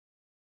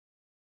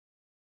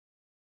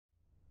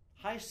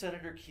Hi,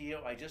 Senator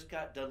Keough. I just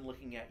got done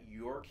looking at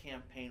your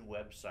campaign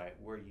website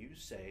where you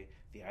say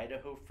the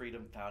Idaho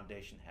Freedom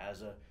Foundation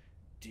has a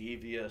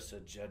devious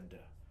agenda.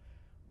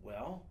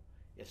 Well,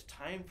 it's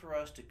time for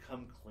us to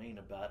come clean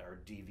about our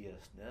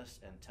deviousness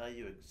and tell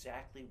you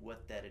exactly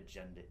what that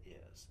agenda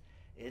is.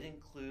 It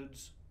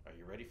includes, are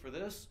you ready for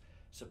this?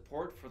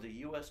 Support for the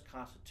U.S.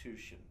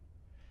 Constitution,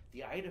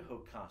 the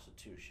Idaho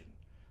Constitution,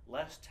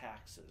 less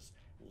taxes,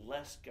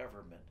 less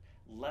government,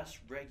 less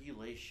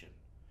regulation.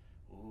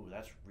 Ooh,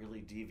 that's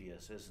really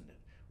devious, isn't it?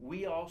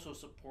 We also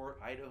support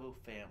Idaho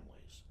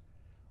families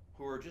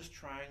who are just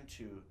trying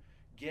to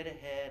get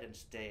ahead and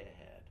stay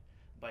ahead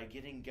by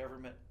getting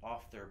government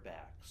off their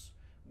backs.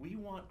 We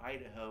want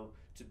Idaho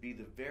to be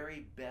the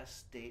very best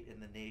state in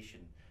the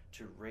nation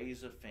to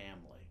raise a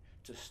family,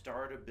 to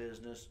start a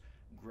business,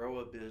 grow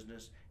a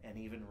business, and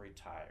even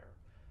retire.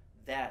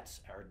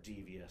 That's our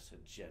devious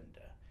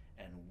agenda,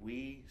 and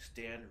we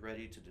stand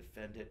ready to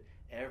defend it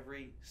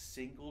every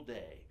single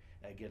day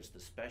against the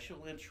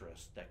special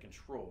interests that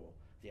control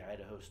the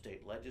Idaho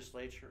State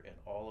Legislature and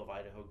all of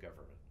Idaho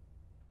government.